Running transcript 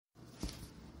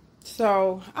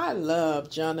So I love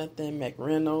Jonathan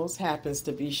McReynold's, happens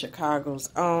to be Chicago's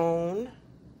own,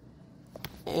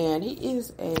 and he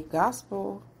is a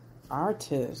gospel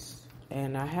artist.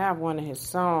 And I have one of his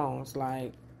songs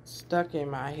like stuck in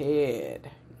my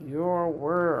head, Your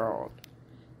World.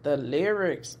 The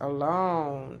lyrics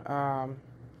alone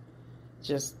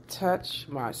just touch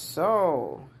my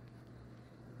soul.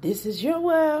 This is your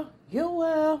world, your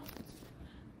world.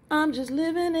 I'm just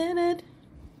living in it.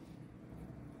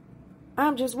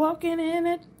 I'm just walking in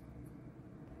it,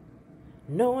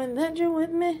 knowing that you're with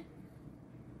me.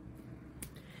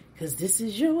 'Cause this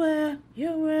is your world,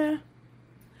 your world.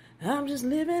 I'm just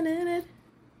living in it.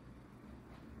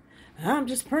 I'm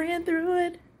just praying through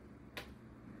it,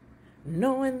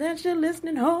 knowing that you're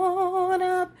listening. Hold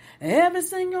up, every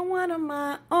single one of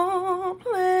my own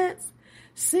plans.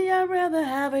 See, I'd rather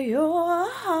have your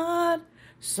heart,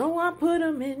 so I put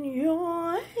them in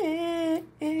your hands.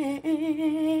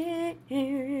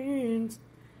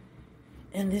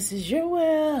 And this is your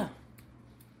world.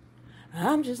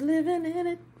 I'm just living in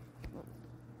it.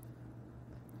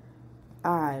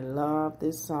 I love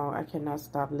this song. I cannot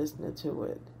stop listening to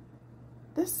it.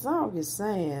 This song is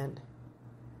saying,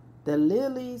 the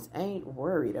lilies ain't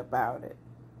worried about it,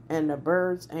 and the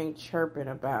birds ain't chirping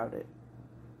about it.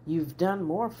 You've done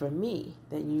more for me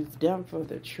than you've done for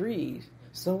the trees.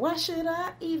 So why should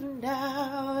I even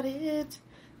doubt it?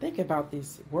 Think about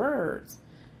these words.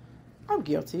 I'm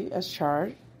guilty as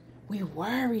charged. We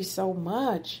worry so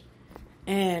much.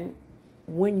 And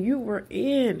when you were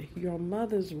in your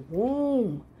mother's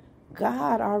womb,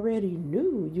 God already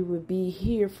knew you would be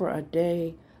here for a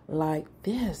day like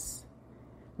this.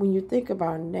 When you think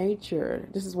about nature,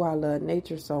 this is why I love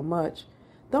nature so much.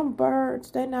 Them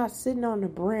birds, they're not sitting on the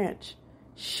branch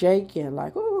shaking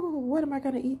like, oh, what am I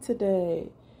going to eat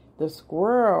today? The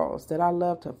squirrels that I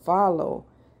love to follow,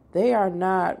 they are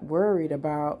not worried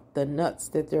about the nuts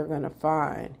that they're going to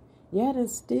find. Yet and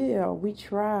still, we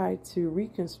try to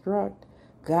reconstruct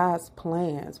God's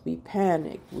plans. We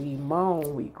panic, we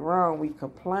moan, we groan, we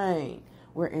complain,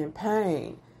 we're in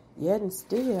pain. Yet and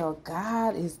still,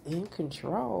 God is in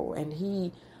control, and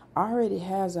He already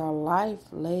has our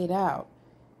life laid out.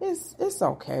 It's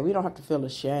okay. We don't have to feel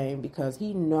ashamed because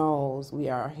He knows we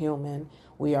are human,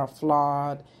 we are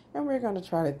flawed, and we're going to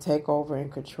try to take over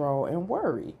and control and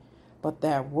worry. But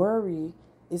that worry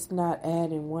is not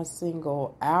adding one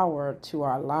single hour to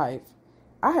our life.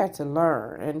 I had to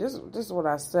learn, and this is what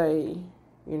I say,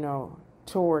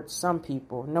 towards some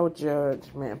people, no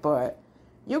judgment, but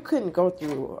you couldn't go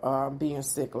through being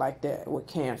sick like that with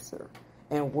cancer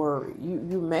and worry.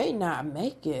 You may not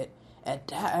make it.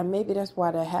 And maybe that's why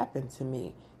that happened to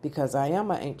me, because I am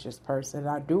an anxious person.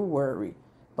 I do worry.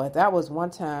 But that was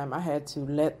one time I had to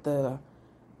let the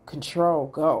control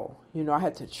go. I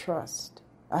had to trust.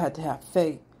 I had to have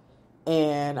faith.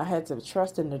 And I had to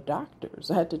trust in the doctors.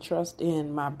 I had to trust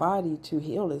in my body to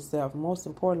heal itself. Most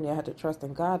importantly, I had to trust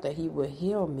in God that He would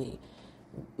heal me.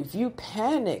 If you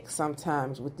panic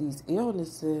sometimes with these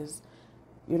illnesses,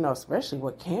 especially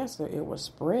with cancer, it will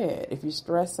spread. If you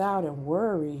stress out and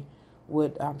worry,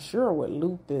 I'm sure with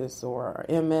lupus or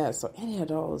MS or any of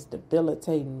those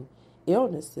debilitating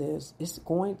illnesses, it's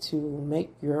going to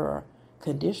make your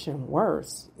condition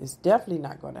worse. It's definitely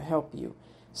not going to help you.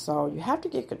 So you have to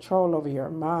get control over your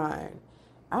mind.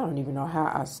 I don't even know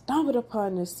how I stumbled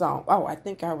upon this song. Oh, I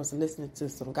think I was listening to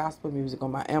some gospel music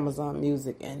on my Amazon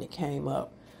Music and it came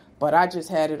up. But I just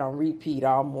had it on repeat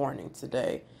all morning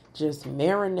today, just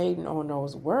marinating on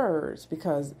those words,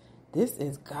 because this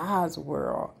is God's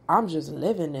world. I'm just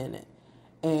living in it.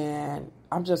 And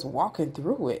I'm just walking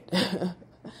through it,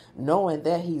 knowing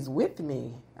that He's with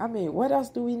me. I mean, what else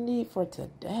do we need for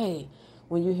today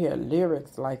when you hear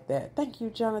lyrics like that? Thank you,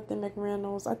 Jonathan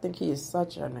McReynold's. I think he is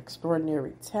such an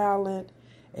extraordinary talent,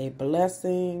 a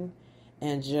blessing,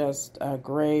 and just a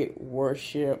great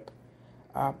worship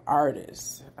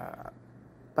artist.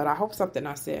 But I hope something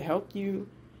I said helped you.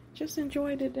 Just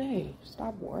enjoy the day.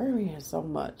 Stop worrying so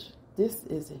much. This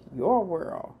is your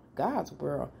world, God's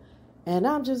world, and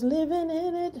I'm just living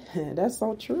in it. That's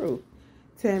so true.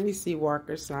 Tammy C.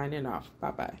 Walker signing off.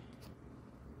 Bye-bye.